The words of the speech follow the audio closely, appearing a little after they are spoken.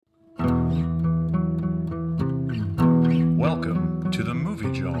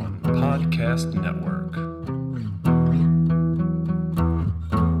John Podcast Network.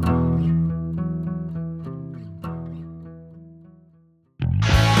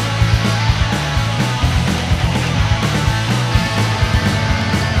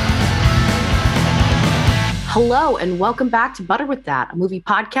 Hello, and welcome back to Butter With That, a movie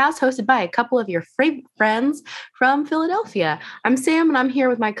podcast hosted by a couple of your favorite friends from Philadelphia. I'm Sam, and I'm here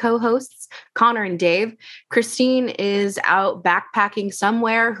with my co-hosts, Connor and Dave. Christine is out backpacking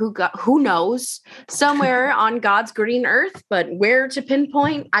somewhere, who knows, somewhere on God's green earth, but where to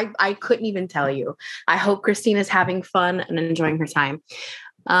pinpoint, I couldn't even tell you. I hope Christine is having fun and enjoying her time.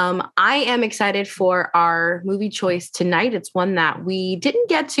 I am excited for our movie choice tonight. It's one that we didn't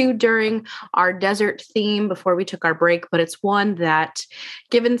get to during our desert theme before we took our break, but it's one that,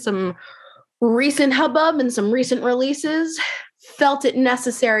 given some recent hubbub and some recent releases, felt it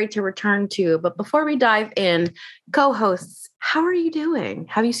necessary to return to. But before we dive in, co-hosts, how are you doing?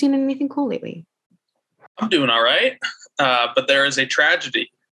 Have you seen anything cool lately? I'm doing all right, but there is a tragedy,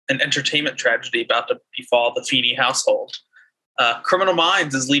 an entertainment tragedy about to befall the Feeney household. Criminal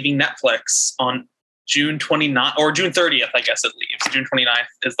Minds is leaving Netflix on June 29th, or June 30th, I guess it leaves. June 29th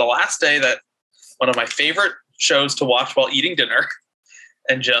is the last day that one of my favorite shows to watch while eating dinner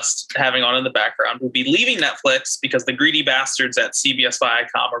and just having on in the background will be leaving Netflix because the greedy bastards at CBS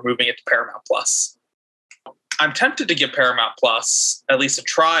Viacom are moving it to Paramount Plus. I'm tempted to give Paramount Plus at least a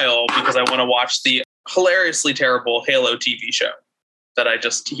trial because I want to watch the hilariously terrible Halo TV show that I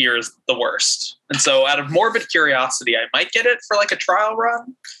just hear is the worst. And so out of morbid curiosity, I might get it for like a trial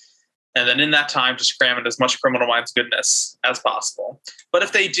run. And then in that time, just cram in as much Criminal Minds goodness as possible. But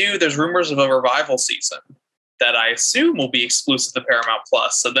if they do, there's rumors of a revival season that I assume will be exclusive to Paramount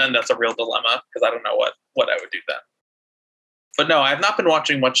Plus. So then that's a real dilemma because I don't know what I would do then. But no, I have not been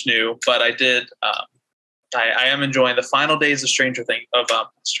watching much new, but I did. I am enjoying the final days of Stranger Things. God,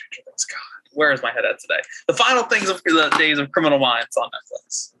 where is my head at today? The final things of the days of Criminal Minds on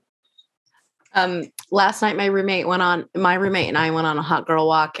Netflix. Last night, my roommate and I went on a hot girl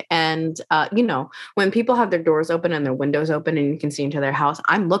walk. And, when people have their doors open and their windows open and you can see into their house,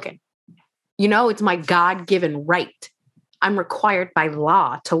 I'm looking. It's my God-given right. I'm required by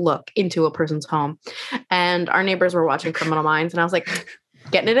law to look into a person's home. And our neighbors were watching Criminal Minds. And I was like,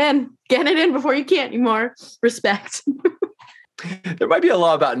 getting it in before you can't anymore. Respect. There might be a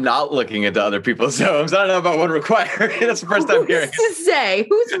law about not looking into other people's homes. I don't know about one requiring. That's the first time hearing it.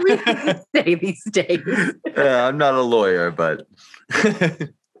 Who's reading to say these days? I'm not a lawyer, but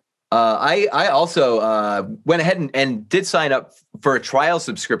I also went ahead and did sign up for a trial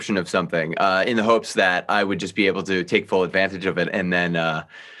subscription of something in the hopes that I would just be able to take full advantage of it and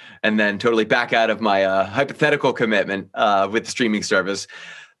then totally back out of my hypothetical commitment with the streaming service.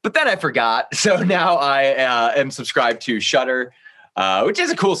 But then I forgot. So now I am subscribed to Shudder, which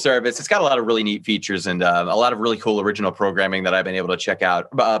is a cool service. It's got a lot of really neat features and a lot of really cool original programming that I've been able to check out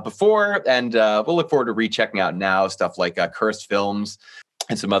before. And we'll look forward to rechecking out now stuff like Cursed Films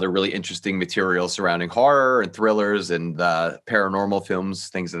and some other really interesting material surrounding horror and thrillers and paranormal films,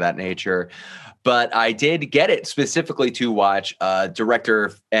 things of that nature. But I did get it specifically to watch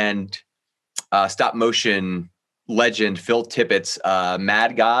director and stop motion legend Phil Tippett's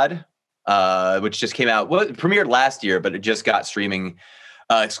Mad God, which just came out. Well, it premiered last year, but it just got streaming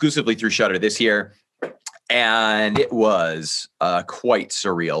exclusively through Shudder this year. And it was quite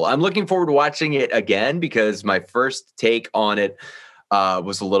surreal. I'm looking forward to watching it again because my first take on it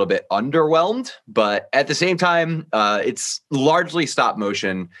was a little bit underwhelmed. But at the same time, it's largely stop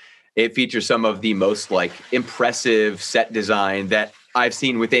motion. It features some of the most impressive set design that I've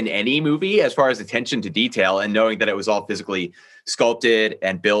seen within any movie as far as attention to detail, and knowing that it was all physically sculpted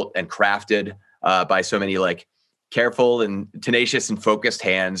and built and crafted by so many careful and tenacious and focused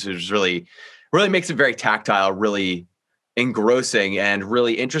hands, which really makes it very tactile, really engrossing and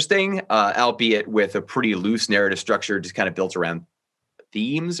really interesting, albeit with a pretty loose narrative structure, just kind of built around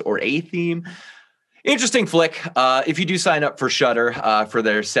themes or a theme. Interesting flick. If you do sign up for Shudder for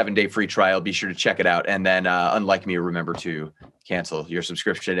their 7-day free trial, be sure to check it out. And then, unlike me, remember to cancel your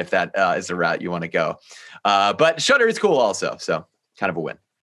subscription if that is the route you want to go. But Shudder is cool also. So kind of a win.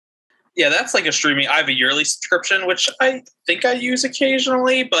 Yeah, that's like a streaming. I have a yearly subscription, which I think I use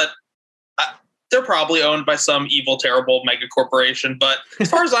occasionally, but they're probably owned by some evil, terrible mega corporation. But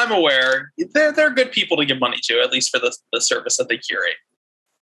as far as I'm aware, they're good people to give money to, at least for the service that they curate.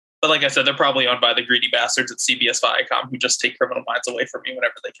 But like I said, they're probably owned by the greedy bastards at CBS Viacom who just take Criminal Minds away from me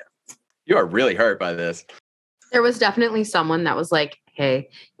whenever they can. You are really hurt by this. There was definitely someone that was like, hey,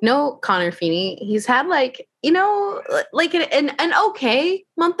 Connor Feeney, he's had an okay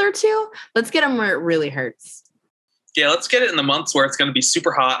month or two. Let's get him where it really hurts. Yeah, let's get it in the months where it's going to be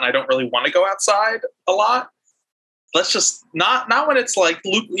super hot and I don't really want to go outside a lot. Let's just not when it's like,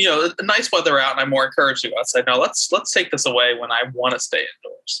 nice weather out and I'm more encouraged to go outside. No, let's take this away when I want to stay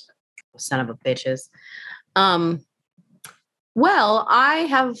indoors. Son of a bitches. Well, I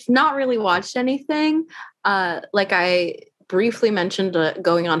have not really watched anything. Like I briefly mentioned,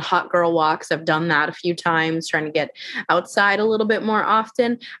 going on hot girl walks. I've done that a few times, trying to get outside a little bit more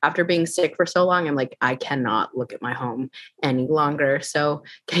often. After being sick for so long, I'm like, I cannot look at my home any longer. So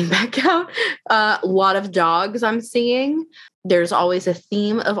getting back out, a lot of dogs I'm seeing. There's always a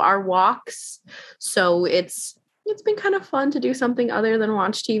theme of our walks. So it's been kind of fun to do something other than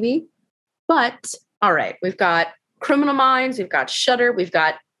watch TV. But all right, we've got Criminal Minds, we've got Shudder, we've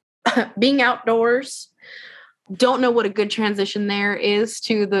got being outdoors. Don't know what a good transition there is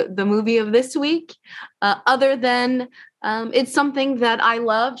to the movie of this week, other than it's something that I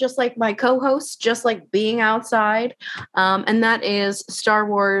love, just like my co-host, just like being outside, and that is Star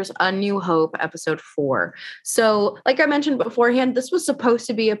Wars A New Hope, Episode 4. So, like I mentioned beforehand, this was supposed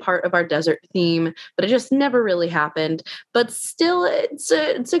to be a part of our desert theme, but it just never really happened. But still, it's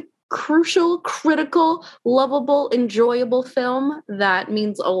a crucial, critical, lovable, enjoyable film that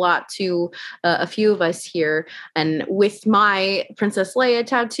means a lot to a few of us here. And with my Princess Leia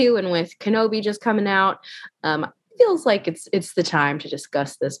tattoo and with Kenobi just coming out, feels like it's the time to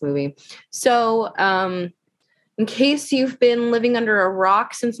discuss this movie. So in case you've been living under a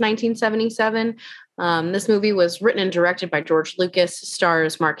rock since 1977, this movie was written and directed by George Lucas,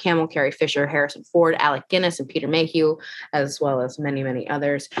 stars Mark Hamill, Carrie Fisher, Harrison Ford, Alec Guinness, and Peter Mayhew, as well as many, many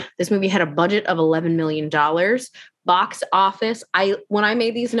others. This movie had a budget of $11 million. Box office, when I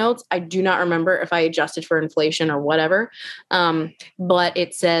made these notes, I do not remember if I adjusted for inflation or whatever, but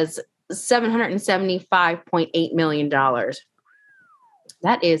it says $775.8 million.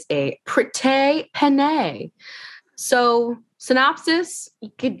 That is a pretty penny. So, synopsis,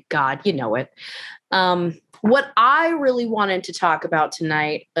 good God, you know it. What I really wanted to talk about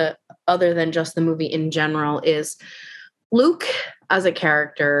tonight, other than just the movie in general, is Luke as a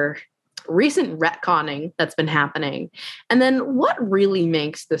character, recent retconning that's been happening, and then what really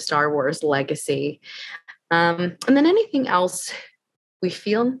makes the Star Wars legacy, and then anything else we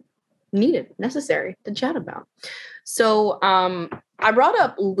feel necessary to chat about. So I brought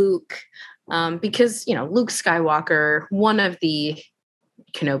up Luke because, Luke Skywalker, one of the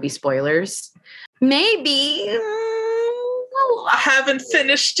Kenobi spoilers, maybe I haven't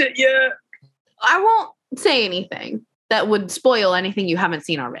finished it yet. I won't say anything that would spoil anything you haven't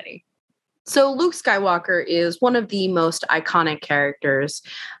seen already. So Luke Skywalker is one of the most iconic characters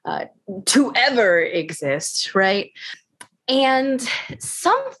to ever exist, right? And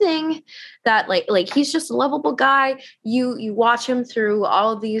something that like he's just a lovable guy. You watch him through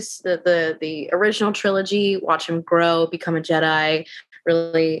all of these, the original trilogy, watch him grow, become a Jedi,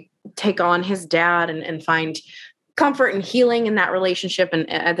 really take on his dad and find comfort and healing in that relationship, and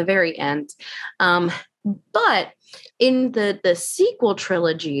at the very end. But in the sequel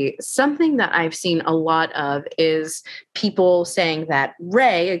trilogy, something that I've seen a lot of is people saying that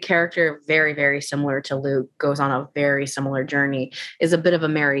Rey, a character very, very similar to Luke, goes on a very similar journey, is a bit of a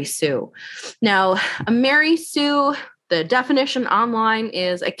Mary Sue. Now, a Mary Sue, the definition online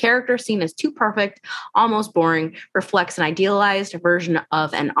is a character seen as too perfect, almost boring, reflects an idealized version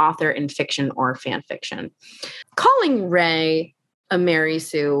of an author in fiction or fan fiction. Calling Rey a Mary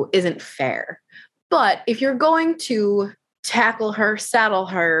Sue isn't fair. But if you're going to tackle her, saddle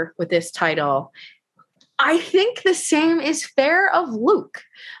her with this title, I think the same is fair of Luke.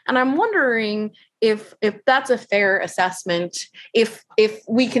 And I'm wondering if that's a fair assessment, if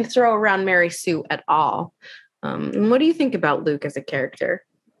we can throw around Mary Sue at all. What do you think about Luke as a character?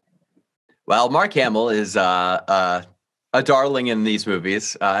 Well, Mark Hamill is a darling in these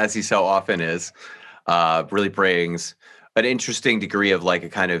movies, as he so often is. Really brings an interesting degree of like a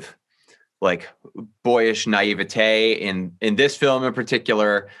kind of like boyish naivete in this film in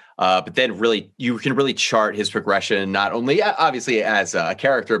particular. But then really, you can really chart his progression, not only obviously as a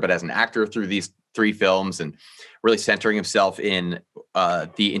character, but as an actor through these 3 films, and really centering himself in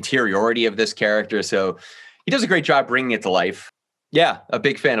the interiority of this character. So he does a great job bringing it to life. Yeah, a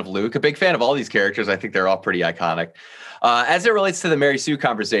big fan of Luke, a big fan of all these characters. I think they're all pretty iconic. As it relates to the Mary Sue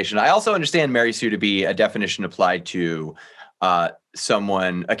conversation, I also understand Mary Sue to be a definition applied to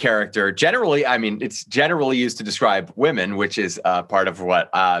a character. Generally, I mean, it's generally used to describe women, which is part of what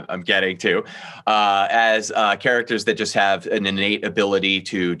I'm getting to, as characters that just have an innate ability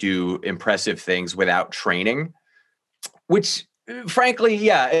to do impressive things without training, which frankly,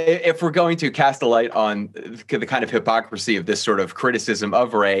 yeah, if we're going to cast a light on the kind of hypocrisy of this sort of criticism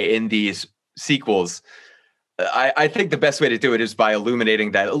of Rey in these sequels, I think the best way to do it is by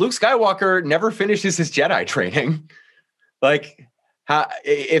illuminating that Luke Skywalker never finishes his Jedi training. Like,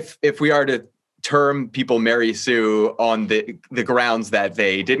 if we are to term people Mary Sue on the grounds that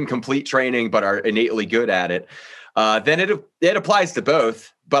they didn't complete training but are innately good at it, then it applies to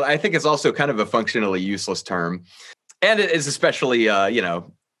both. But I think it's also kind of a functionally useless term, and it is especially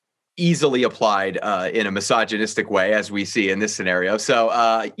easily applied in a misogynistic way, as we see in this scenario. So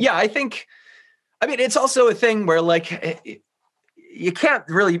I think. I mean, it's also a thing where, like, you can't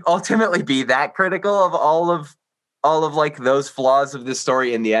really ultimately be that critical of all of like those flaws of this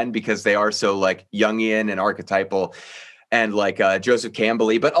story in the end, because they are so like Jungian and archetypal and like Joseph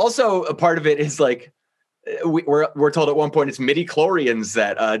Campbell-y. But also a part of it is like we're told at one point it's midi-chlorians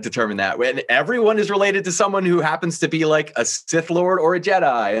that determine that, when everyone is related to someone who happens to be like a Sith Lord or a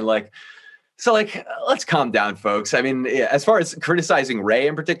Jedi, and like. So, like, let's calm down, folks. I mean, as far as criticizing Rey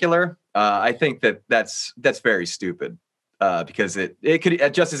in particular, I think that's very stupid because it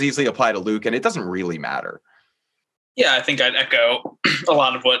could just as easily apply to Luke, and it doesn't really matter. Yeah, I think I'd echo a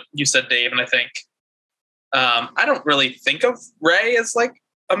lot of what you said, Dave. And I think I don't really think of Rey as like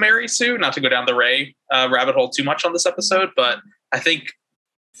a Mary Sue, not to go down the Rey rabbit hole too much on this episode, but I think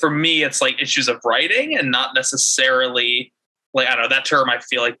for me, it's like issues of writing and not necessarily like, I don't know, that term I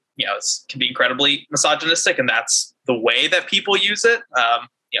feel like, can be incredibly misogynistic, and that's the way that people use it.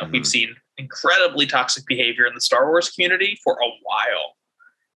 We've seen incredibly toxic behavior in the Star Wars community for a while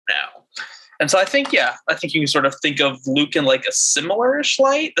now. And so I think you can sort of think of Luke in like a similar-ish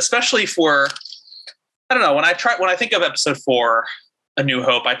light, especially for, I don't know, when I think of episode 4, A New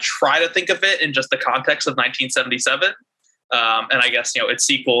Hope, I try to think of it in just the context of 1977. And I guess, its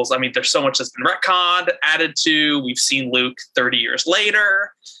sequels. I mean, there's so much that's been retconned, added to. We've seen Luke 30 years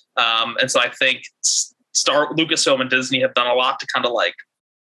later. And so I think Lucasfilm and Disney have done a lot to kind of like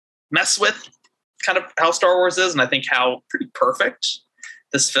mess with kind of how Star Wars is, and I think how pretty perfect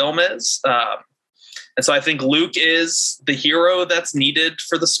this film is. And so I think Luke is the hero that's needed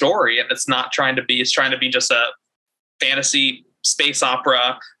for the story, and it's trying to be just a fantasy space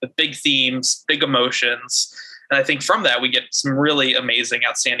opera with big themes, big emotions. And I think from that, we get some really amazing,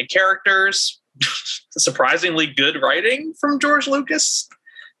 outstanding characters, surprisingly good writing from George Lucas,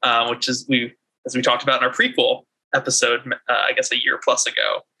 which is, as we talked about in our prequel episode, I guess a year plus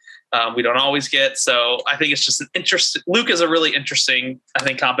ago, we don't always get. So I think it's just an interesting, Luke is a really interesting, I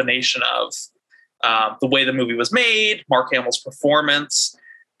think, combination of the way the movie was made, Mark Hamill's performance,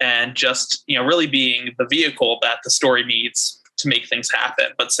 and just, really being the vehicle that the story needs to make things happen.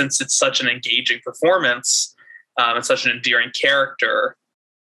 But since it's such an engaging performance, and such an endearing character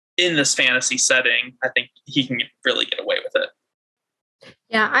in this fantasy setting, I think he can really get away with it.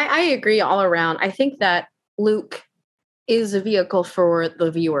 Yeah, I agree all around. I think that Luke is a vehicle for the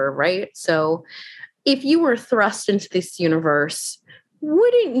viewer, right? So if you were thrust into this universe,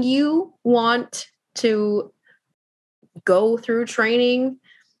 wouldn't you want to go through training,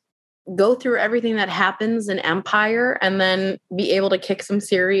 go through everything that happens in Empire, and then be able to kick some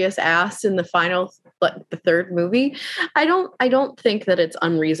serious ass in the final, the third movie? I don't think that it's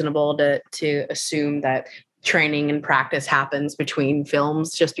unreasonable to assume that training and practice happens between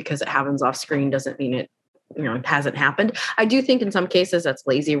films. Just because it happens off screen doesn't mean it hasn't happened. I do think in some cases that's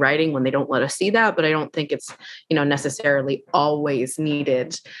lazy writing when they don't let us see that, but I don't think it's, necessarily always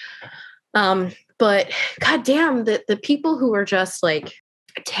needed. But goddamn, the people who are just like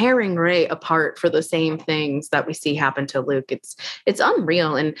tearing Rey apart for the same things that we see happen to Luke, it's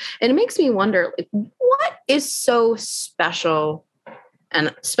unreal. And it makes me wonder, like, what is so special,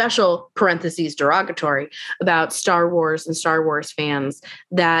 and special parentheses derogatory, about Star Wars and Star Wars fans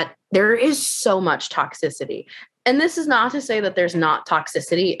that there is so much toxicity? And this is not to say that there's not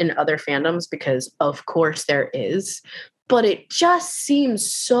toxicity in other fandoms, because of course there is, but it just seems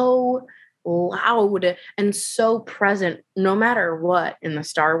so loud and so present no matter what in the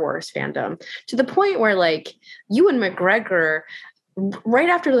Star Wars fandom, to the point where, like, Ewan McGregor, right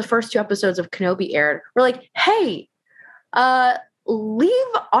after the first 2 episodes of Kenobi aired, were like, hey, leave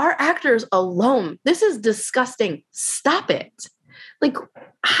our actors alone. This is disgusting. Stop it. Like,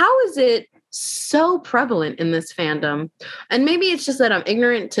 how is it so prevalent in this fandom? And maybe it's just that I'm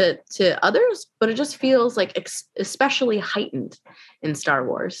ignorant to others, but it just feels like especially heightened in Star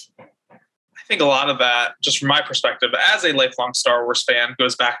Wars. I think a lot of that, just from my perspective as a lifelong Star Wars fan,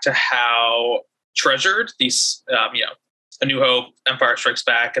 goes back to how treasured these, A New Hope, Empire Strikes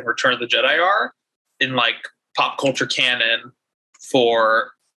Back, and Return of the Jedi are in like pop culture canon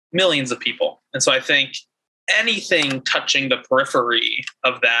for millions of people. And so I think anything touching the periphery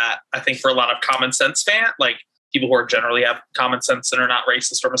of that, I think for a lot of common sense people who are generally have common sense and are not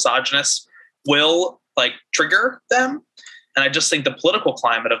racist or misogynist, will like trigger them. And I just think the political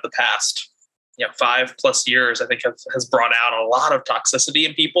climate of the past 5+ years, I think has brought out a lot of toxicity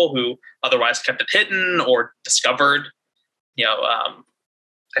in people who otherwise kept it hidden or discovered,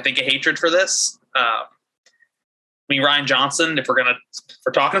 I think a hatred for this. Rian Johnson, if we're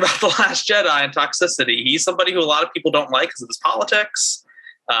talking about The Last Jedi and toxicity, he's somebody who a lot of people don't like because of his politics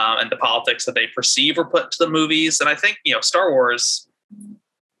and the politics that they perceive or put to the movies. And I think, Star Wars,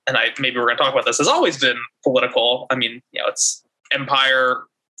 and maybe we're going to talk about this, has always been political. I mean, it's Empire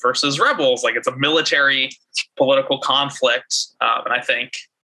versus Rebels. Like, it's a military political conflict. And I think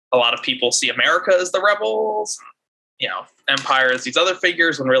a lot of people see America as the rebels, Empire as these other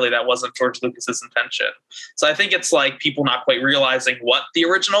figures, when really that wasn't George Lucas's intention. So I think it's like people not quite realizing what the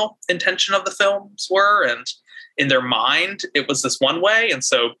original intention of the films were. And in their mind, it was this one way. And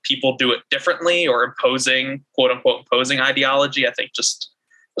so people do it differently, or imposing, quote unquote, imposing ideology. I think just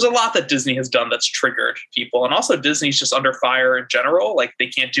there's a lot that Disney has done that's triggered people. And also Disney's just under fire in general. Like, they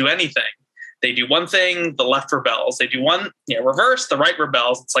can't do anything. They do one thing, the left rebels. They do one, reverse, the right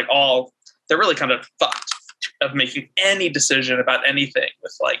rebels. It's like they're really kind of fucked of making any decision about anything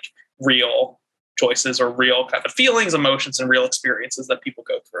with like real choices or real kind of feelings, emotions, and real experiences that people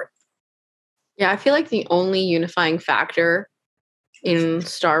go through. Yeah, I feel like the only unifying factor in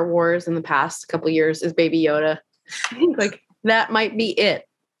Star Wars in the past couple of years is Baby Yoda. I think like that might be it.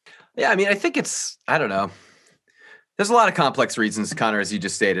 Yeah, I mean, I think I don't know. There's a lot of complex reasons, Connor, as you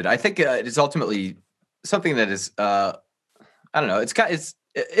just stated. I think it's ultimately something that is, I don't know. It's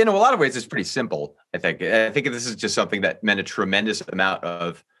in a lot of ways, it's pretty simple. I think this is just something that meant a tremendous amount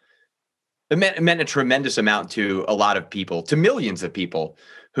to a lot of people, to millions of people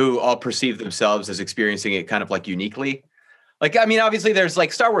who all perceive themselves as experiencing it kind of like uniquely. Like, I mean, obviously there's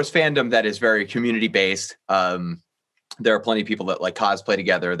like Star Wars fandom that is very community based. There are plenty of people that like cosplay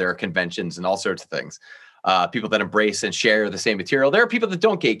together. There are conventions and all sorts of things. People that embrace and share the same material. There are people that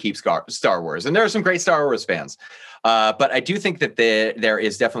don't gatekeep Star Wars, and there are some great Star Wars fans. But I do think that there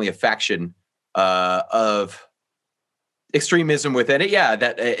is definitely a faction of extremism within it. Yeah,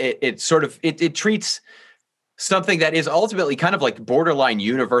 that it treats something that is ultimately kind of like borderline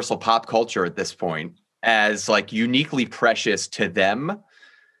universal pop culture at this point as like uniquely precious to them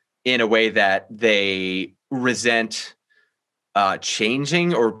in a way that they resent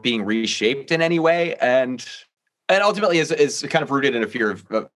changing or being reshaped in any way, and ultimately is kind of rooted in a fear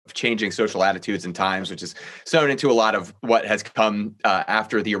of changing social attitudes and times, which is sewn into a lot of what has come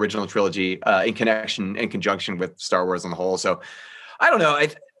after the original trilogy in conjunction with Star Wars on the whole. So I don't know.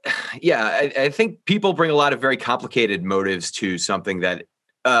 I think people bring a lot of very complicated motives to something that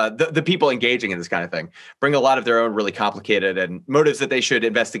the people engaging in this kind of thing bring a lot of their own really complicated and motives that they should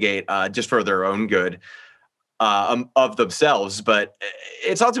investigate just for their own good. Of themselves, but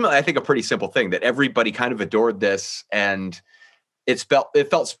it's ultimately, I think, a pretty simple thing that everybody kind of adored this, and it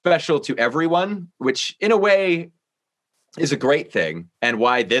felt special to everyone, which in a way is a great thing, and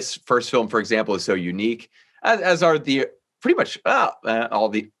why this first film, for example, is so unique, as are the pretty much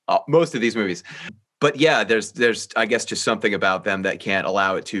most of these movies. But yeah, there's I guess just something about them that can't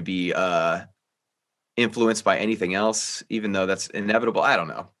allow it to be influenced by anything else, even though that's inevitable. I don't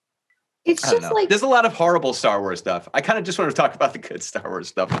know. It's just like there's a lot of horrible Star Wars stuff. I kind of just want to talk about the good Star Wars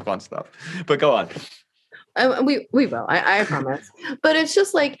stuff, the fun stuff. But go on. We will. I promise. But it's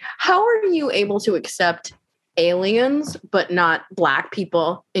just like, how are you able to accept aliens but not Black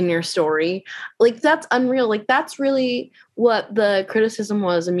people in your story? Like, that's unreal. Like, that's really what the criticism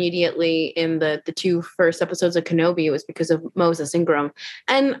was immediately in the 2 first episodes of Kenobi. It was because of Moses Ingram,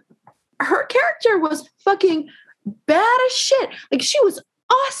 and her character was fucking bad as shit. Like, she was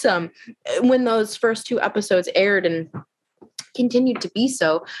awesome when those first 2 episodes aired, and continued to be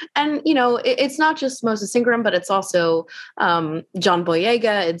so. And, it's not just Moses Ingram, but it's also John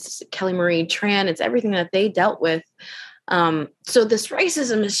Boyega, it's Kelly Marie Tran, it's everything that they dealt with. So this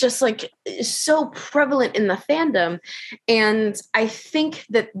racism is just like so prevalent in the fandom. And I think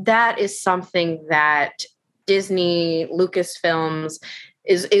that is something that Disney, Lucasfilms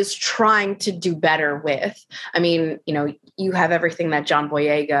is trying to do better with. I mean, you have everything that John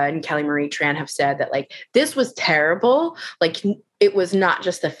Boyega and Kelly Marie Tran have said, that like, this was terrible. Like, it was not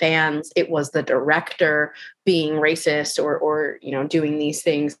just the fans, it was the director being racist or doing these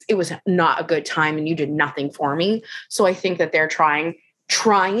things. It was not a good time, and you did nothing for me. So I think that they're trying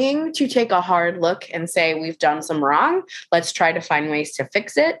to take a hard look and say, we've done some wrong. Let's try to find ways to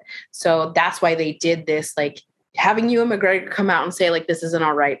fix it. So that's why they did this like having Ewan McGregor come out and say, like, this isn't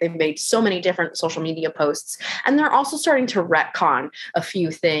all right. They've made so many different social media posts. And they're also starting to retcon a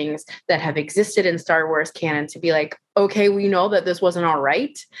few things that have existed in Star Wars canon to be like, okay, we know that this wasn't all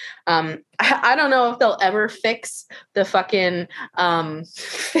right. I don't know if they'll ever fix the fucking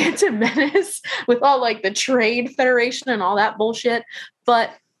Phantom Menace with all like the Trade Federation and all that bullshit.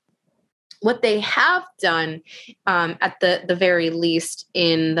 But what they have done, at the very least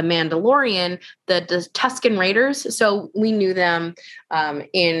in The Mandalorian, the Tusken Raiders. So we knew them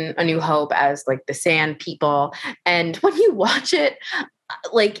in A New Hope as like the Sand People. And when you watch it,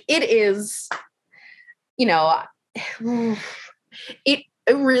 like it is, you know, it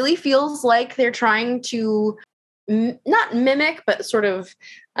really feels like they're trying to not mimic, but sort of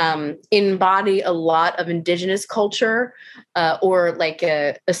embody a lot of indigenous culture or like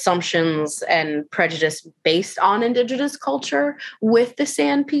assumptions and prejudice based on indigenous culture with the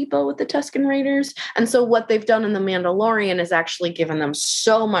Sand People, with the Tusken Raiders. And so what they've done in The Mandalorian is actually given them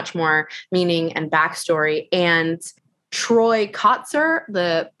so much more meaning and backstory. And Troy Kotsur,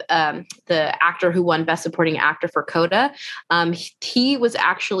 the actor who won Best Supporting Actor for Coda, he was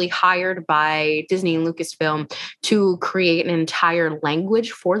actually hired by Disney and Lucasfilm to create an entire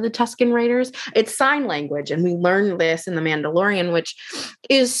language for the Tusken Raiders. It's sign language, and we learned this in The Mandalorian, which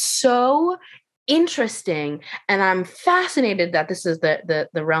is so interesting. And I'm fascinated that this is the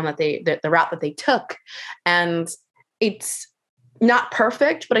realm that the route that they took, and it's not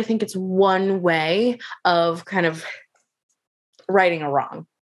perfect, but I think it's one way of kind of righting a wrong.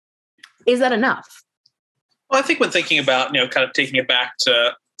 Is that enough? Well, I think when thinking about, kind of taking it back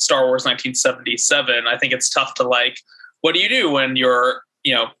to Star Wars 1977, I think it's tough to like, what do you do when you're,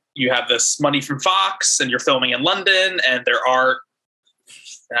 you have this money from Fox and you're filming in London and there are,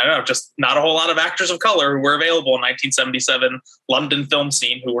 I don't know, just not a whole lot of actors of color who were available in 1977 London film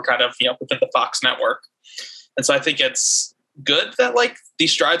scene who were kind of, within the Fox network. And so I think it's good that like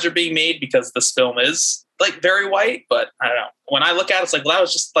these strides are being made because this film is like very white, but I don't know. When I look at it, it's like, well, that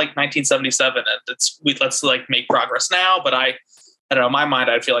was just like 1977 and let's like make progress now. But I don't know, in my mind,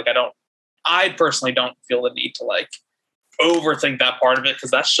 I feel like I personally don't feel the need to like overthink that part of it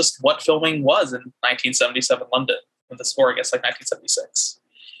because that's just what filming was in 1977 London, or I guess like 1976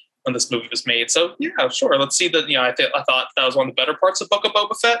 when this movie was made. So yeah, sure. Let's see that, I thought that was one of the better parts of Book of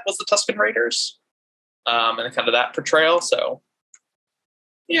Boba Fett was the Tusken Raiders and kind of that portrayal. So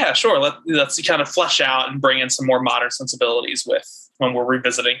yeah, sure. Let's kind of flesh out and bring in some more modern sensibilities with when we're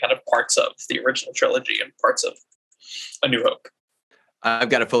revisiting kind of parts of the original trilogy and parts of A New Hope. I've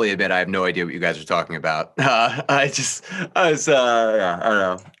got to fully admit, I have no idea what you guys are talking about. I don't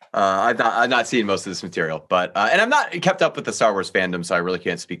know. I've not seen most of this material, but and I'm not kept up with the Star Wars fandom, so I really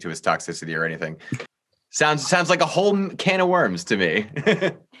can't speak to its toxicity or anything. Sounds like a whole can of worms to me.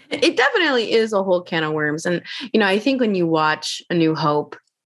 It definitely is a whole can of worms, and I think when you watch A New Hope,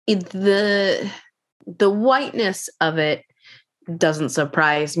 the whiteness of it doesn't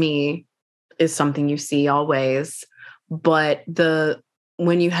surprise me. Is something you see always, but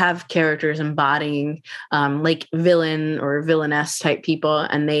when you have characters embodying like villain or villainess type people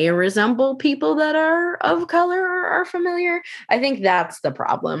and they resemble people that are of color or are familiar, I think that's the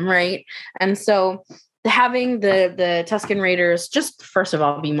problem, right? And so having the Tusken Raiders just first of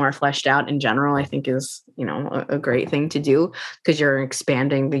all be more fleshed out in general, I think is a great thing to do because you're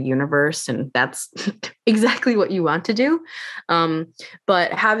expanding the universe and that's exactly what you want to do.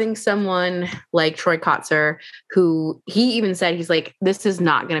 But having someone like Troy Kotsur, who he even said he's like, this is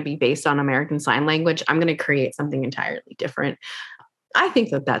not going to be based on American Sign Language. I'm going to create something entirely different. I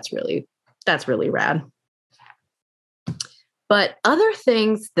think that's really rad. But other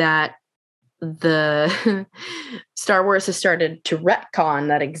things that the Star Wars has started to retcon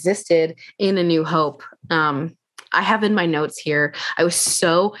that existed in A New Hope. I have in my notes here, I was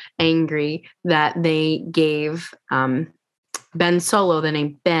so angry that they gave Ben Solo the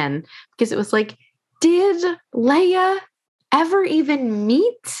name Ben because it was like, did Leia ever even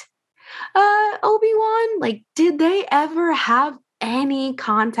meet Obi-Wan? Like, did they ever have any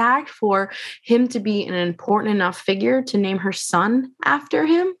contact for him to be an important enough figure to name her son after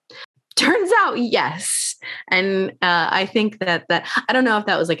him? Turns out, yes. And I think that I don't know if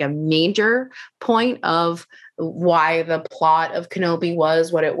that was like a major point of why the plot of Kenobi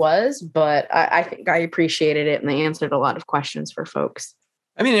was what it was, but I think I appreciated it and they answered a lot of questions for folks.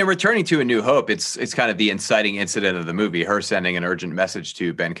 I mean, in returning to A New Hope, it's kind of the inciting incident of the movie, her sending an urgent message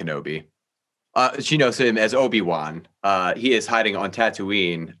to Ben Kenobi. She knows him as Obi-Wan. He is hiding on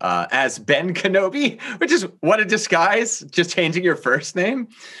Tatooine as Ben Kenobi, which is what a disguise, just changing your first name.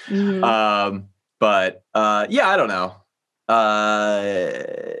 Mm-hmm. But I don't know.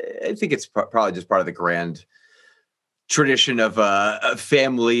 I think it's probably just part of the grand tradition of a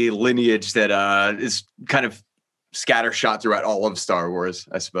family lineage that is kind of scattershot throughout all of Star Wars,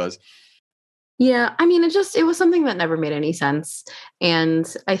 I suppose. Yeah, I mean, it was something that never made any sense. And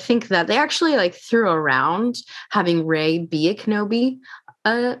I think that they actually like threw around having Rey be a Kenobi.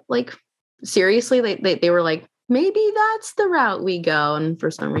 Like seriously, they were like, maybe that's the route we go. And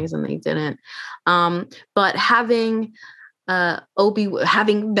for some reason they didn't. But having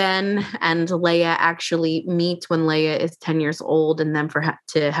having Ben and Leia actually meet when Leia is 10 years old and then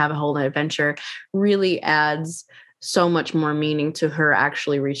to have a whole adventure really adds so much more meaning to her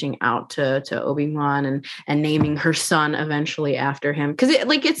actually reaching out to Obi-Wan and naming her son eventually after him. Because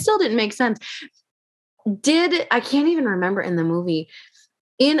it still didn't make sense. I can't even remember in the movie,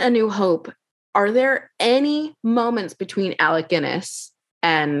 in A New Hope, are there any moments between Alec Guinness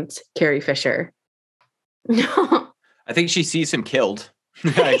and Carrie Fisher? No. I think she sees him killed.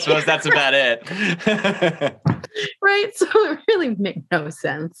 I suppose that's about it. Right? So it really made no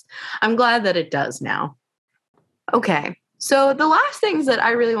sense. I'm glad that it does now. Okay. So the last things that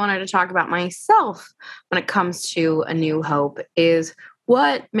I really wanted to talk about myself when it comes to A New Hope is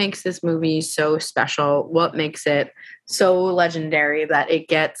what makes this movie so special? What makes it so legendary that it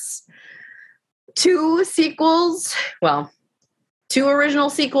gets 2 sequels? Well, 2 original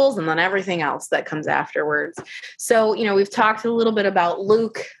sequels and then everything else that comes afterwards. So, we've talked a little bit about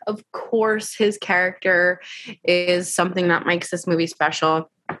Luke. Of course, his character is something that makes this movie special.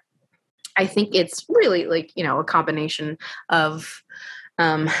 I think it's really a combination of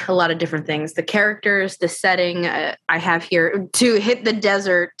a lot of different things. The characters, the setting, I have here to hit the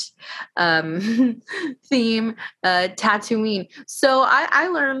desert theme, Tatooine. So I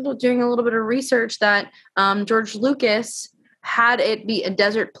learned doing a little bit of research that George Lucas had it be a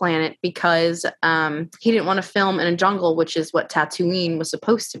desert planet because he didn't want to film in a jungle, which is what Tatooine was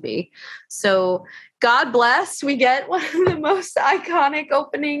supposed to be. So God bless, we get one of the most iconic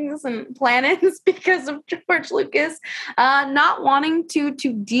openings and planets because of George Lucas not wanting to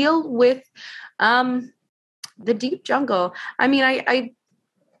deal with the deep jungle. I mean,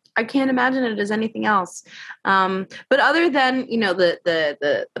 I can't imagine it as anything else. But other than,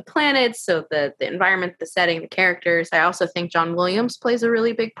 the planets, so the environment, the setting, the characters, I also think John Williams plays a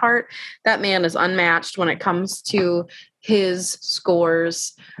really big part. That man is unmatched when it comes to his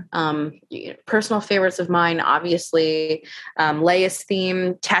scores. Personal favorites of mine, obviously, Leia's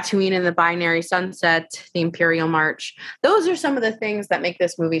theme, Tatooine and the Binary Sunset, the Imperial March. Those are some of the things that make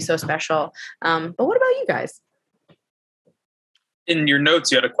this movie so special. But what about you guys? In your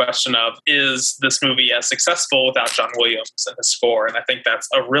notes, you had a question of, is this movie as successful without John Williams and his score? And I think that's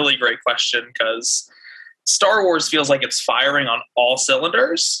a really great question because Star Wars feels like it's firing on all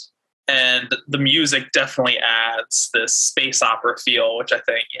cylinders. And the music definitely adds this space opera feel, which I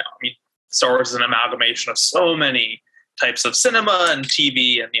think, Star Wars is an amalgamation of so many types of cinema and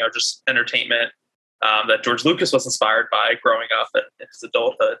TV and, just entertainment that George Lucas was inspired by growing up in his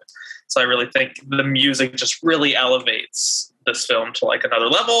adulthood. So I really think the music just really elevates this film to like another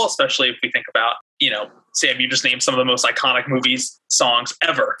level, especially if we think about, Sam, you just named some of the most iconic songs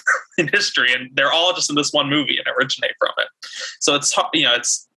ever in history, and they're all just in this one movie and originate from it. So it's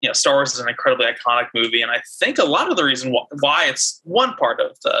Star Wars is an incredibly iconic movie, and I think a lot of the reason why it's one part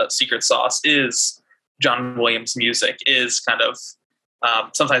of the secret sauce is John Williams' music is kind of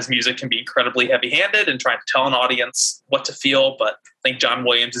sometimes music can be incredibly heavy-handed and trying to tell an audience what to feel, but I think John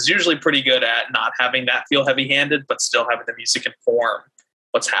Williams is usually pretty good at not having that feel heavy-handed, but still having the music inform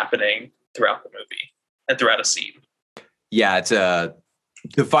what's happening throughout the movie and throughout a scene. Yeah, it's a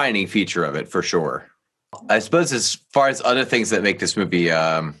defining feature of it for sure. I suppose as far as other things that make this movie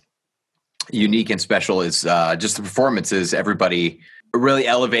unique and special is just the performances, everybody really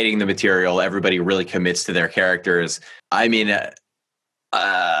elevating the material, everybody really commits to their characters. I mean,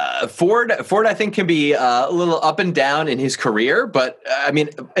 Ford, I think, can be a little up and down in his career, but I mean,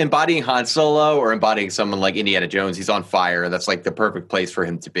 embodying Han Solo or embodying someone like Indiana Jones, he's on fire. That's like the perfect place for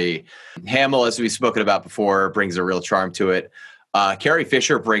him to be. Hamill, as we've spoken about before, brings a real charm to it. Carrie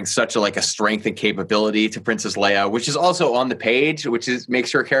Fisher brings such a strength and capability to Princess Leia, which is also on the page,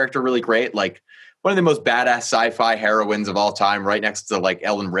 makes her character really great. Like one of the most badass sci-fi heroines of all time, right next to like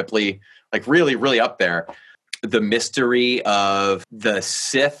Ellen Ripley, like really, really up there. The mystery of the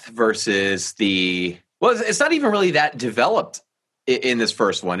Sith versus it's not even really that developed in this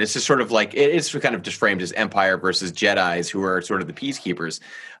first one. It's just sort of like, it's kind of just framed as Empire versus Jedis, who are sort of the peacekeepers,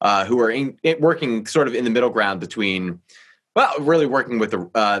 who are working sort of in the middle ground between, really working with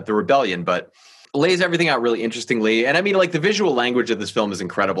the rebellion, but lays everything out really interestingly. And I mean, like the visual language of this film is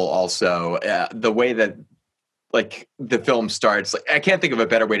incredible also. The way that like the film starts, like I can't think of a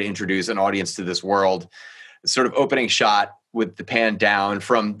better way to introduce an audience to this world sort of opening shot with the pan down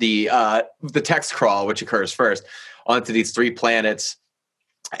from the text crawl, which occurs first, onto these 3 planets,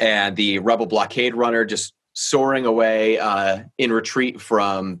 and the Rebel blockade runner just soaring away in retreat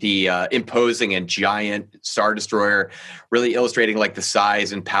from the imposing and giant Star Destroyer, really illustrating like the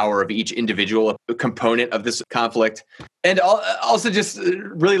size and power of each individual component of this conflict. And also just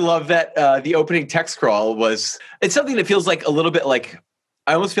really love that the opening text crawl it's something that feels like a little bit like,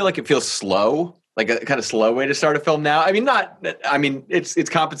 I almost feel like it feels slow, like a kind of slow way to start a film now. It's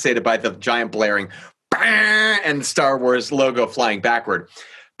compensated by the giant blaring and the Star Wars logo flying backward.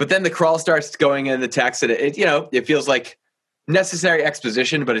 But then the crawl starts going in the text, and it feels like necessary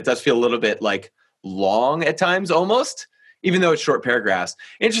exposition, but it does feel a little bit like long at times almost, even though it's short paragraphs.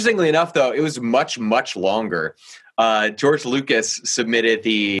 Interestingly enough, though, it was much, much longer. George Lucas submitted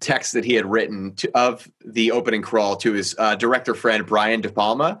the text that he had written of the opening crawl to his director friend, Brian De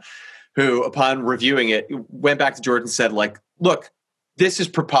Palma, who, upon reviewing it, went back to George and said, like, look, this is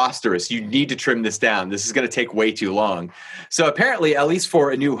preposterous. You need to trim this down. This is going to take way too long. So apparently, at least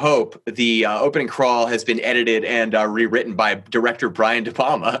for A New Hope, the opening crawl has been edited and rewritten by director Brian De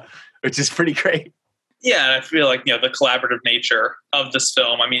Palma, which is pretty great. Yeah, and I feel like, the collaborative nature of this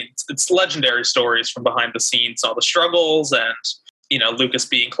film, it's legendary stories from behind the scenes, all the struggles, and, Lucas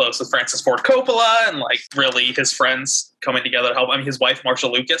being close with Francis Ford Coppola and, like, really his friends coming together to help. His wife, Marcia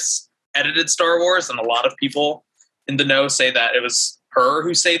Lucas, edited Star Wars, and a lot of people in the know say that it was her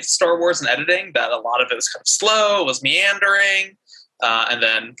who saved Star Wars in editing, that a lot of it was kind of slow, it was meandering, and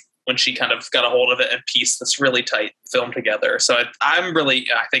then when she kind of got a hold of it and pieced this really tight film together. So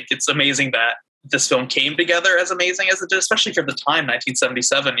I think it's amazing that this film came together as amazing as it did, especially for the time,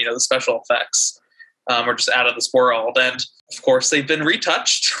 1977, the special effects are just out of this world. And of course, they've been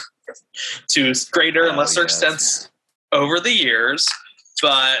retouched to greater and lesser extents over the years,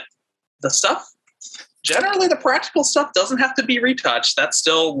 but generally the practical stuff doesn't have to be retouched. That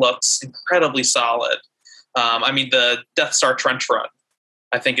still looks incredibly solid. The Death Star trench run,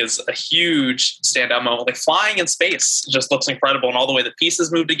 I think, is a huge standout moment. Like, flying in space just looks incredible, and all the way the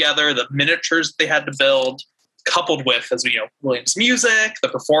pieces move together, the miniatures they had to build, coupled with, as we know, Williams' music, the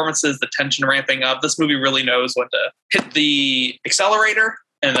performances, the tension ramping up. This movie really knows when to hit the accelerator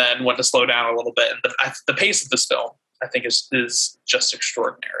and then when to slow down a little bit. And the pace of this film, I think, is just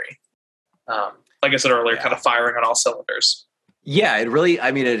extraordinary. Like I said earlier, kind of firing on all cylinders. Yeah, it really,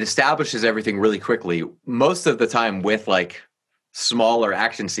 it establishes everything really quickly, most of the time with like smaller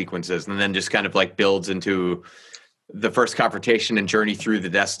action sequences, and then just kind of like builds into the first confrontation and journey through the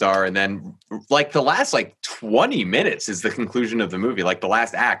Death Star. And then like the last like 20 minutes is the conclusion of the movie. Like the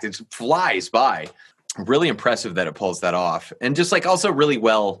last act, it flies by. Really impressive that it pulls that off. And just like also really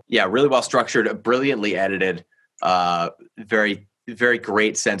well structured, brilliantly edited, very, very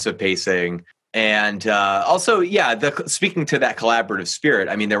great sense of pacing. And also, speaking to that collaborative spirit,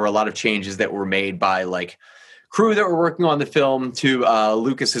 there were a lot of changes that were made by like crew that were working on the film to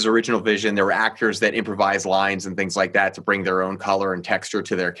Lucas's original vision. There were actors that improvised lines and things like that to bring their own color and texture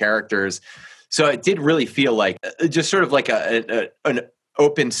to their characters. So it did really feel like just sort of like an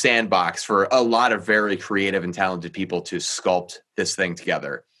open sandbox for a lot of very creative and talented people to sculpt this thing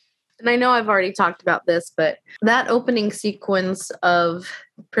together. And I know I've already talked about this, but that opening sequence of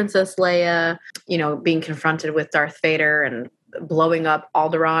Princess Leia, being confronted with Darth Vader and blowing up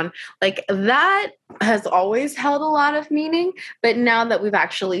Alderaan, like that has always held a lot of meaning. But now that we've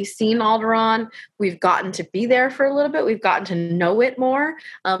actually seen Alderaan, we've gotten to be there for a little bit. We've gotten to know it more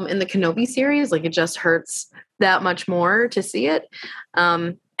in the Kenobi series. Like, it just hurts that much more to see it.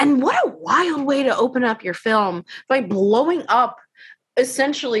 And what a wild way to open up your film by blowing up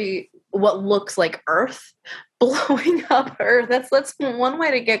essentially what looks like Earth, blowing up Earth. That's one way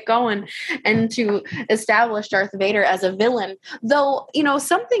to get going and to establish Darth Vader as a villain. Though,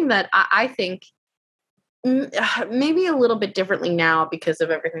 something that I think maybe a little bit differently now because of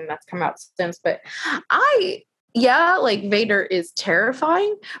everything that's come out since, but Vader is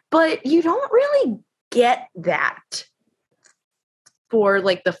terrifying, but you don't really get that for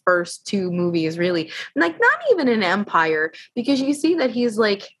like the first 2 movies, really. Like, not even in Empire, because you see that he's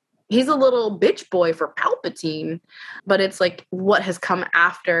a little bitch boy for Palpatine, but it's like what has come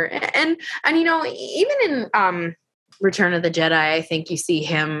after. And even in Return of the Jedi, I think you see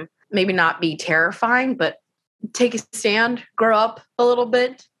him maybe not be terrifying, but take a stand, grow up a little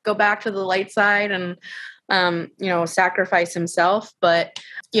bit, go back to the light side and, sacrifice himself. But,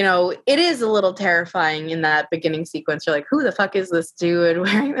 it is a little terrifying in that beginning sequence. You're like, who the fuck is this dude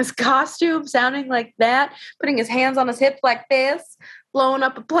wearing this costume, sounding like that, putting his hands on his hips like this, blowing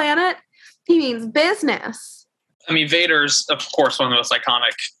up a planet? He means business. Vader's, of course, one of the most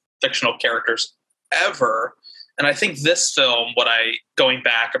iconic fictional characters ever. And I think this film, what I, going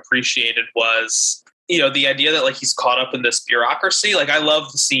back, appreciated was, the idea that like he's caught up in this bureaucracy. Like I love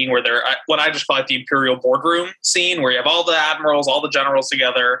the scene where what I just call it the Imperial boardroom scene, where you have all the admirals, all the generals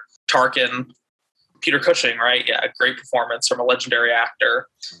together, Tarkin, Peter Cushing, right? Yeah, great performance from a legendary actor.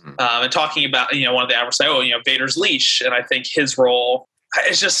 And talking about, one of the admirals say, Vader's leash. And I think his role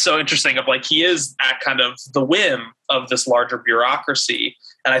is just so interesting of like, he is at kind of the whim of this larger bureaucracy.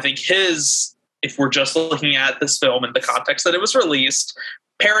 And I think if we're just looking at this film in the context that it was released,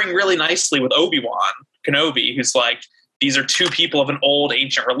 pairing really nicely with Obi-Wan Kenobi, who's like, these are two people of an old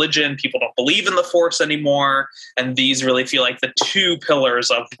ancient religion. People don't believe in the Force anymore. And these really feel like the two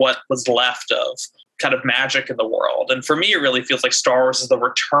pillars of what was left of kind of magic in the world. And for me, it really feels like Star Wars is the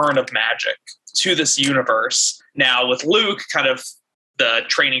return of magic to this universe. Now with Luke, kind of the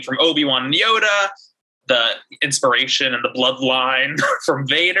training from Obi-Wan and Yoda, the inspiration and the bloodline from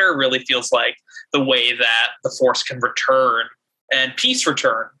Vader really feels like the way that the Force can return and peace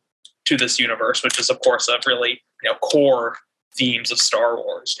return to this universe, which is, of course, a really core themes of Star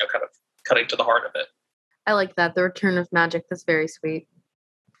Wars, kind of cutting to the heart of it. I like that. The return of magic. That's very sweet.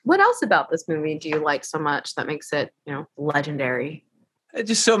 What else about this movie do you like so much that makes it, legendary?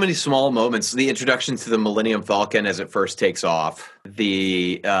 Just so many small moments. The introduction to the Millennium Falcon as it first takes off.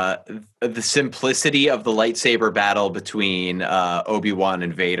 The simplicity of the lightsaber battle between Obi-Wan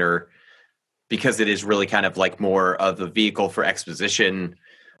and Vader, because it is really kind of like more of a vehicle for exposition.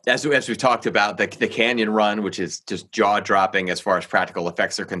 As we talked about, the canyon run, which is just jaw-dropping as far as practical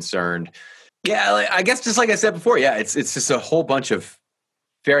effects are concerned. Yeah, I guess just like I said before, yeah, it's just a whole bunch of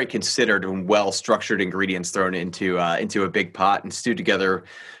very considered and well-structured ingredients thrown into a big pot and stewed together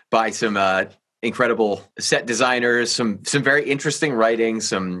by some incredible set designers, some very interesting writing,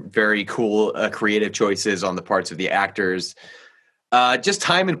 some very cool creative choices on the parts of the actors. Just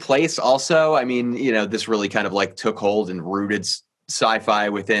time and place also. I mean, this really kind of like took hold and rooted sci-fi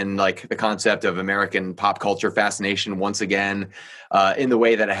within like the concept of American pop culture fascination once again, in the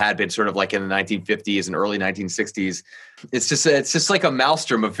way that it had been sort of like in the 1950s and early 1960s. It's just like a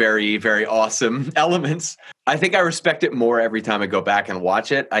maelstrom of very, very awesome elements. I think I respect it more every time I go back and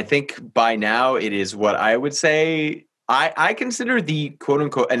watch it. I think by now it is what I would say I consider the quote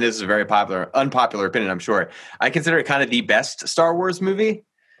unquote, and this is a very unpopular opinion, I'm sure. I consider it kind of the best Star Wars movie.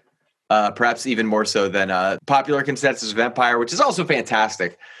 Perhaps even more so than popular consensus of Empire, which is also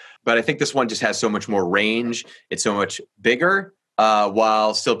fantastic. But I think this one just has so much more range. It's so much bigger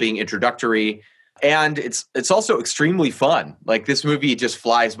while still being introductory. And it's also extremely fun. Like this movie just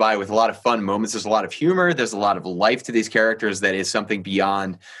flies by with a lot of fun moments. There's a lot of humor. There's a lot of life to these characters that is something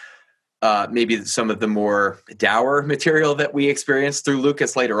beyond maybe some of the more dour material that we experience through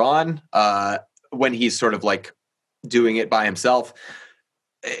Lucas later on when he's sort of like doing it by himself.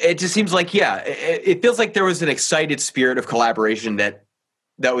 It just seems like, it feels like there was an excited spirit of collaboration that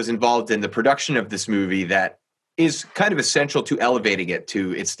was involved in the production of this movie that is kind of essential to elevating it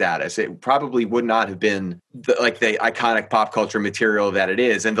to its status. It probably would not have been the iconic pop culture material that it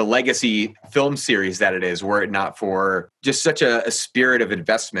is and the legacy film series that it is, were it not for just such a spirit of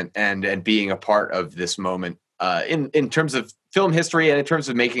investment and being a part of this moment in terms of film history and in terms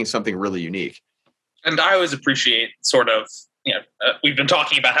of making something really unique. And I always appreciate sort of, we've been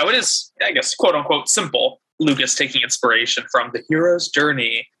talking about how it is, I guess, quote unquote, simple. Lucas taking inspiration from the hero's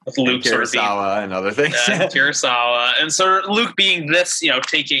journey with Luke sort of Kurosawa and other things. Kurosawa. And so Luke being this,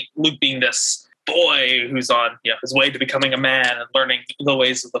 Luke being this boy who's on his way to becoming a man and learning the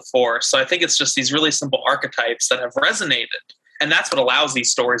ways of the Force. So I think it's just these really simple archetypes that have resonated. And that's what allows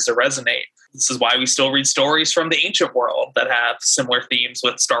these stories to resonate. This is why we still read stories from the ancient world that have similar themes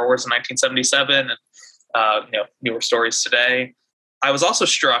with Star Wars in 1977 and newer stories today. I was also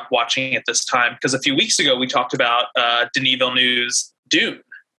struck watching it this time because a few weeks ago we talked about Denis Villeneuve's Dune.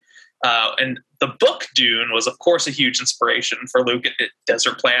 And the book Dune was, of course, a huge inspiration for Luke at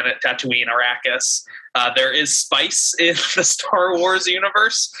Desert Planet, Tatooine, Arrakis. There is spice in the Star Wars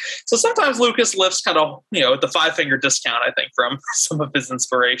universe. So sometimes Lucas lifts kind of, the five-finger discount, I think, from some of his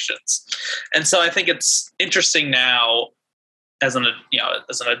inspirations. And so I think it's interesting now as an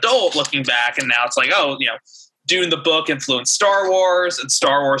adult looking back, and now it's like, Dune the book influenced Star Wars, and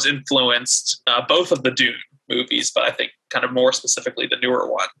Star Wars influenced both of the Dune movies, but I think kind of more specifically the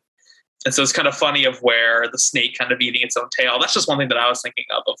newer one. And so it's kind of funny of where the snake kind of eating its own tail. That's just one thing that I was thinking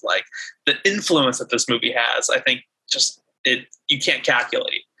of like the influence that this movie has. I think you can't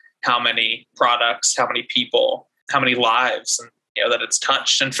calculate how many products, how many people, how many lives, and that it's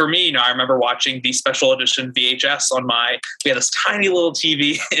touched. And for me, I remember watching the special edition VHS we had this tiny little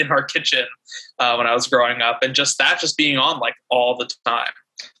TV in our kitchen when I was growing up, and just being on like all the time.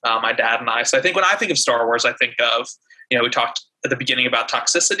 my dad and I. So I think when I think of Star Wars, I think of, we talked at the beginning about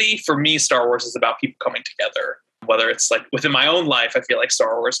toxicity. For me, Star Wars is about people coming together. Whether it's like within my own life, I feel like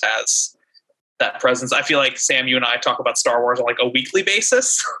Star Wars has that presence. I feel like, Sam, you and I talk about Star Wars on like a weekly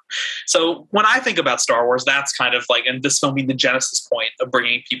basis. So when I think about Star Wars, that's kind of like, and this film being the genesis point of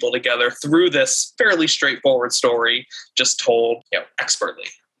bringing people together through this fairly straightforward story, just told, expertly.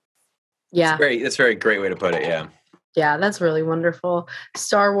 Yeah. That's a very great way to put it. Yeah. Yeah, that's really wonderful.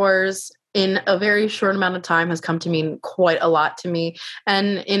 Star Wars in a very short amount of time has come to mean quite a lot to me.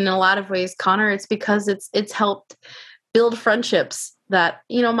 And in a lot of ways, Connor, it's because it's helped build friendships that,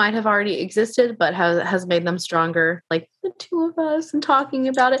 might have already existed, but has made them stronger. Like the two of us and talking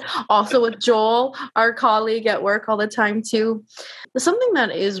about it. Also with Joel, our colleague at work all the time too. Something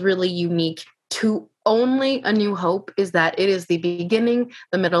that is really unique to only A New Hope is that it is the beginning,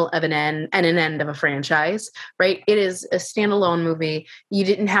 the middle of an end, and an end of a franchise, right? It is a standalone movie. You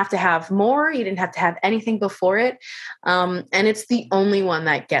didn't have to have more. You didn't have to have anything before it. And it's the only one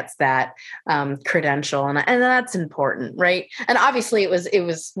that gets that credential. And that's important, right? And obviously it was, they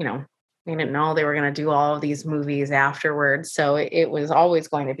didn't know they were going to do all of these movies afterwards. So it was always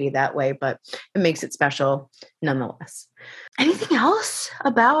going to be that way, but it makes it special nonetheless. Anything else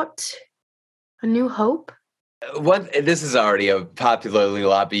about A New Hope? This is already a popularly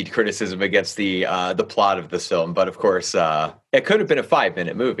lobbied criticism against the plot of this film, but of course, it could have been a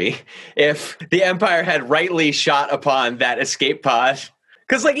 5-minute movie if the Empire had rightly shot upon that escape pod.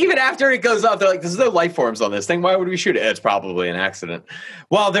 Because even after it goes off, they're like, "There's no life forms on this thing. Why would we shoot it?" It's probably an accident.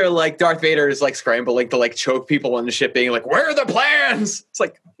 While they're like, Darth Vader is scrambling to choke people on the ship, being like, "Where are the plans?" It's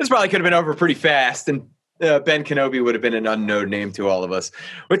like this probably could have been over pretty fast, and Ben Kenobi would have been an unknown name to all of us,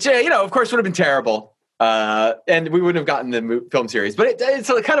 which, of course, would have been terrible. And we wouldn't have gotten the film series. But it's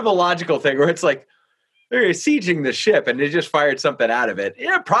a kind of a logical thing where it's like, they're sieging the ship and they just fired something out of it.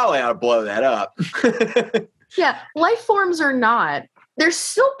 Yeah, probably ought to blow that up. Yeah, life forms or not, there's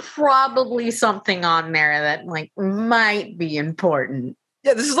still probably something on there that might be important.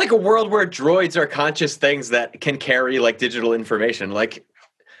 Yeah, this is a world where droids are conscious things that can carry digital information.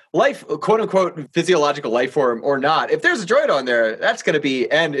 Life, quote unquote, physiological life form or not, if there's a droid on there, that's going to be,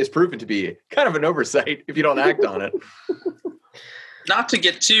 and is proven to be, kind of an oversight if you don't act on it. Not to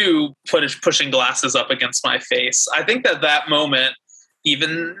get too pushing glasses up against my face, I think that moment,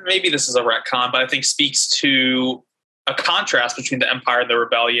 even maybe this is a retcon, but I think speaks to a contrast between the Empire and the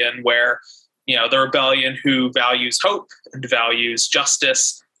Rebellion, where, the Rebellion, who values hope and values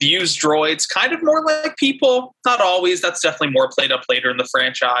justice, views droids kind of more like people. Not always. That's definitely more played up later in the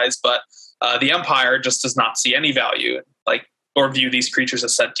franchise. But the Empire just does not see any value, or view these creatures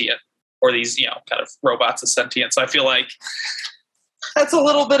as sentient, or these, kind of robots as sentient. So I feel like that's a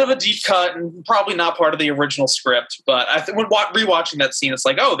little bit of a deep cut and probably not part of the original script. But I think when rewatching that scene, it's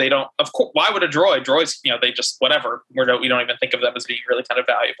like, oh, they don't. Of course, why would a droids? They just whatever. We don't even think of them as being really kind of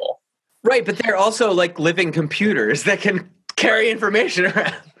valuable. Right, but they're also living computers that can carry information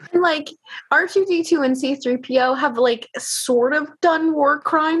around. R2-D2 and C-3PO have sort of done war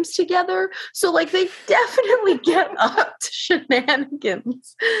crimes together. So they definitely get up to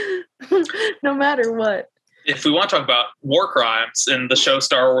shenanigans no matter what. If we want to talk about war crimes in the show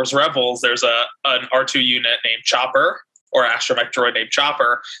Star Wars Rebels, there's an R2 unit named Chopper, or astromech droid named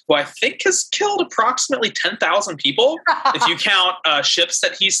Chopper, who I think has killed approximately 10,000 people if you count ships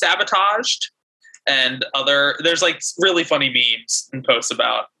that he's sabotaged. And there's really funny memes and posts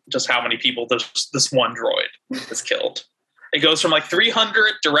about just how many people this one droid has killed. It goes from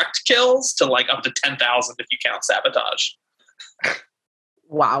 300 direct kills to up to 10,000 if you count sabotage.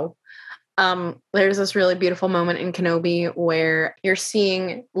 Wow. There's this really beautiful moment in Kenobi where you're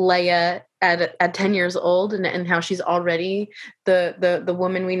seeing Leia at 10 years old and how she's already the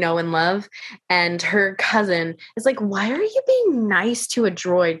woman we know and love. And her cousin is like, "Why are you being nice to a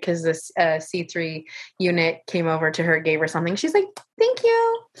droid?" Because this C3 unit came over to her, gave her something. She's like, "Thank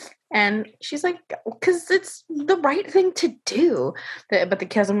you." And she's like, "Because it's the right thing to do." But the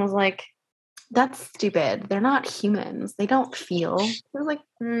cousin was like, "That's stupid. They're not humans. They don't feel." We're like,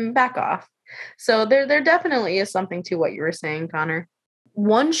 back off. So there definitely is something to what you were saying, Connor.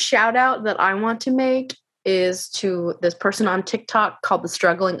 One shout out that I want to make is to this person on TikTok called The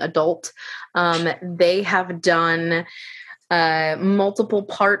Struggling Adult. They have done multiple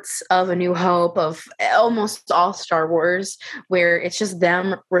parts of A New Hope, of almost all Star Wars, where it's just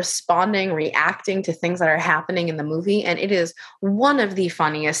them responding, reacting to things that are happening in the movie. And it is one of the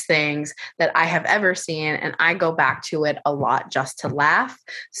funniest things that I have ever seen. And I go back to it a lot just to laugh.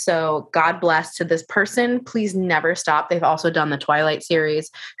 So God bless to this person. Please never stop. They've also done the Twilight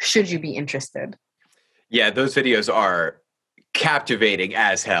series, should you be interested. Yeah, those videos are captivating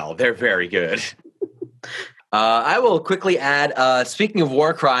as hell. They're very good. I will quickly add, speaking of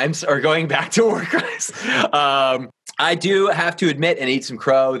war crimes, or going back to war crimes, I do have to admit and eat some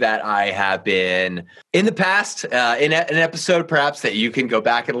crow that I have been, in the past, in an episode perhaps that you can go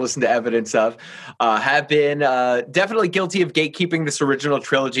back and listen to evidence of, have been definitely guilty of gatekeeping this original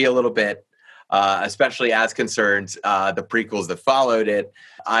trilogy a little bit, especially as concerns the prequels that followed it.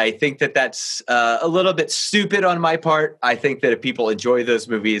 I think that that's a little bit stupid on my part. I think that if people enjoy those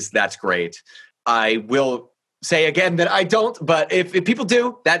movies, that's great. I will say again that I don't, but if people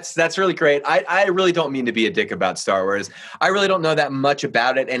do, that's really great. I really don't mean to be a dick about Star Wars. I really don't know that much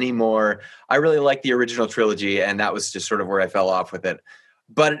about it anymore. I really like the original trilogy, and that was just sort of where I fell off with it.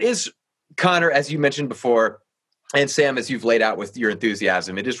 But it is, Connor, as you mentioned before, and Sam, as you've laid out with your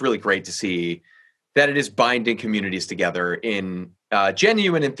enthusiasm, it is really great to see that it is binding communities together in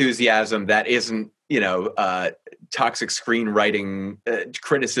genuine enthusiasm that isn't, toxic screenwriting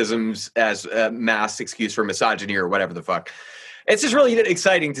criticisms as a mass excuse for misogyny or whatever the fuck. It's just really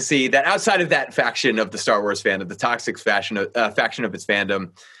exciting to see that outside of that faction of the Star Wars fandom, the toxic faction of its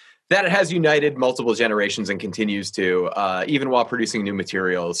fandom, that it has united multiple generations and continues to, even while producing new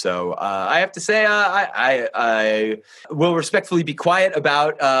material. So I have to say, I will respectfully be quiet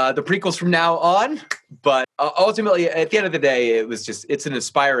about the prequels from now on. But ultimately, at the end of the day, it's an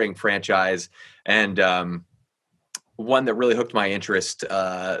inspiring franchise, and one that really hooked my interest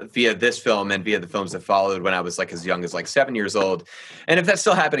via this film and via the films that followed when I was as young as 7 years old. And if that's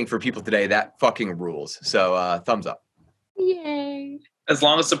still happening for people today, that fucking rules. So thumbs up. Yay. As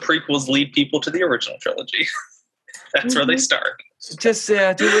long as the prequels lead people to the original trilogy. That's where they start. Just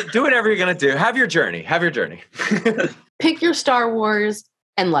do whatever you're going to do. Have your journey. Pick your Star Wars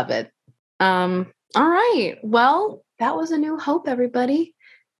and love it. All right. Well, that was A New Hope, everybody.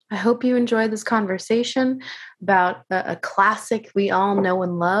 I hope you enjoyed this conversation about a classic we all know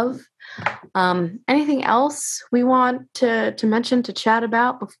and love. Anything else we want to mention, to chat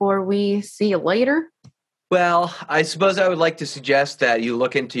about before we see you later? Well, I suppose I would like to suggest that you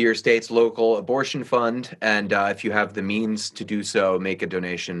look into your state's local abortion fund, and if you have the means to do so, make a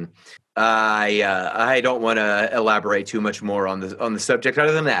donation. I don't want to elaborate too much more on the subject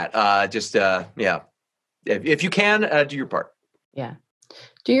other than that. If you can, do your part. Yeah.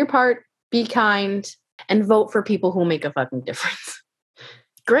 Do your part, be kind, and vote for people who make a fucking difference.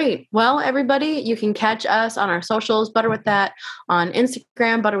 Great. Well, everybody, you can catch us on our socials, Butter With That on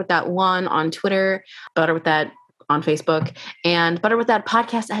Instagram, Butter With That 1 on Twitter, Butter With That on Facebook, and Butter With That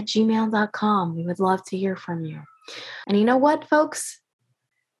podcast at gmail.com. We would love to hear from you. And you know what, folks?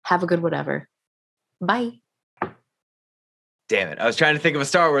 Have a good whatever. Bye. Damn it. I was trying to think of a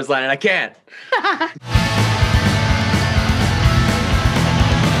Star Wars line and I can't.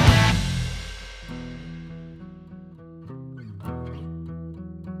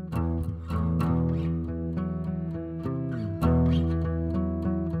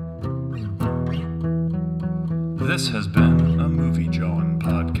 This has been a Movie Jawin'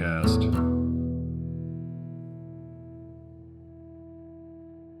 podcast.